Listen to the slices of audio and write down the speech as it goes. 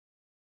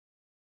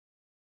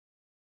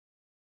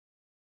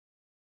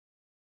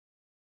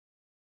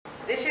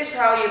This is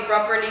how you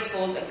properly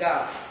fold a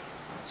gown.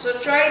 So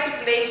try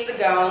to place the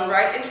gown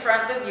right in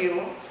front of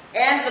you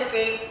and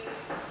locate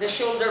the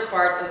shoulder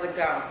part of the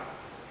gown.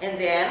 And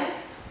then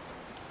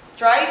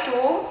try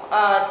to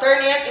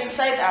turn it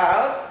inside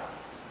out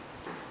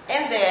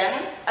and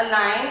then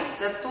align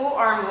the two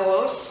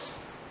armholes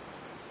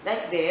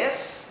like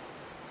this.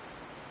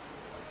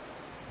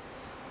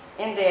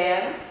 And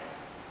then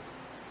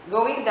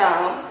going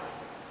down,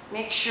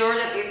 make sure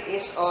that it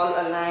is all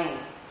aligned.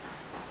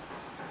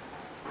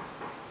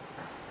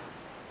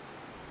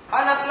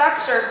 On a flat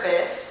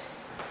surface,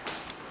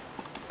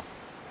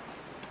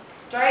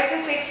 try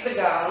to fix the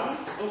gown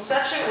in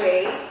such a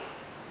way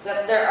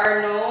that there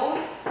are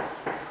no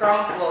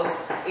crumpled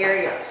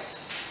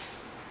areas.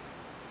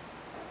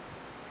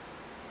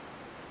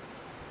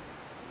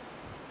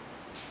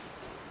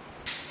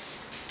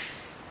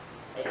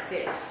 Like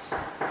this.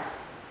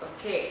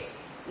 Okay.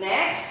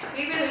 Next,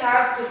 we will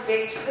have to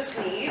fix the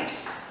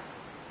sleeves.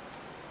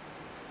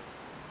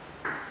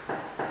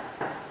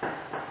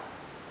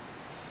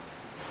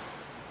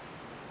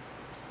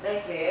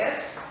 Like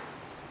this.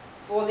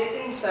 Fold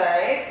it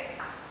inside.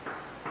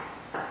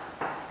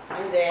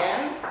 And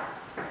then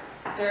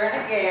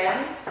turn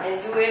again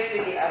and do it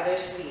with the other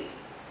sleeve.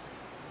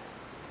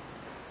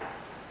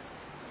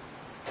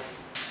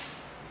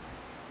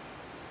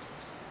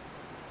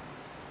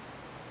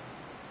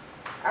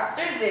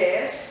 After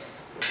this,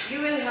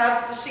 you will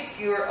have to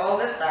secure all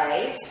the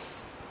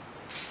ties,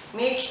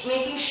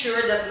 making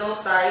sure that no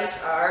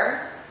ties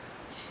are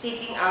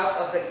sticking out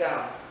of the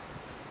gown.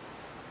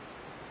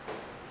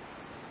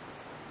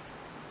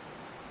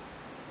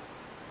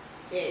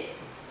 Okay.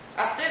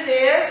 After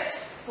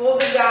this,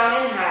 fold the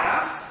gown in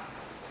half.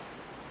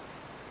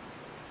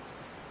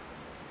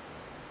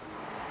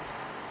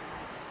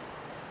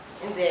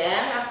 And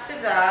then,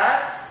 after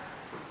that,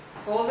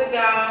 fold the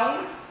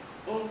gown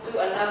into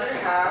another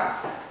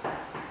half.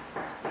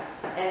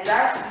 And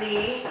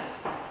lastly,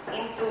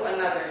 into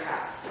another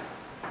half.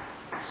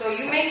 So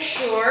you make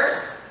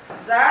sure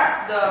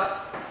that the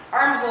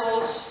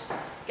armholes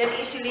can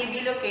easily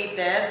be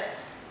located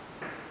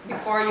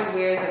before you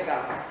wear the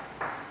gown.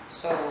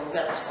 So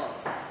that's all.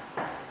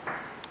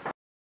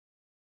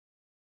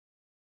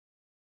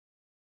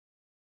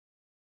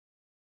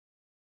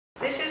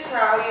 This is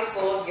how you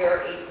fold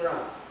your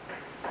apron.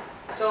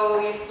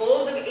 So you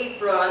fold the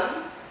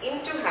apron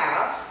into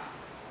half.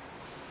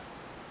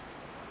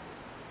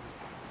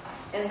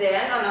 And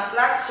then on a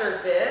flat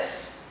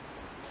surface,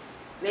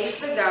 place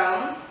the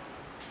gown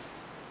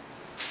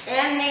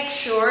and make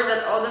sure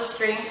that all the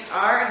strings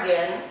are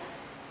again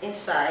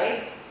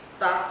inside,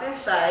 tucked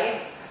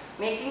inside,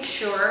 making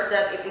sure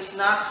that it is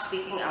not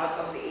sticking out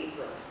of the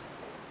apron.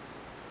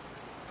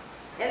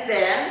 And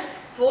then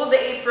fold the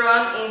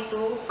apron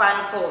into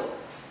fan fold.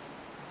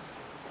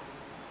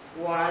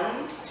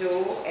 1, 2,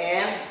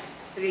 and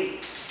 3.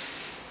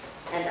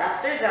 And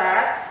after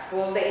that,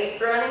 fold the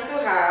apron into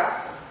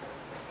half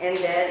and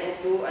then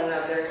into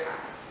another half.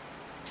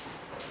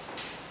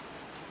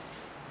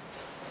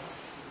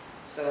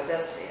 So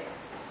that's it.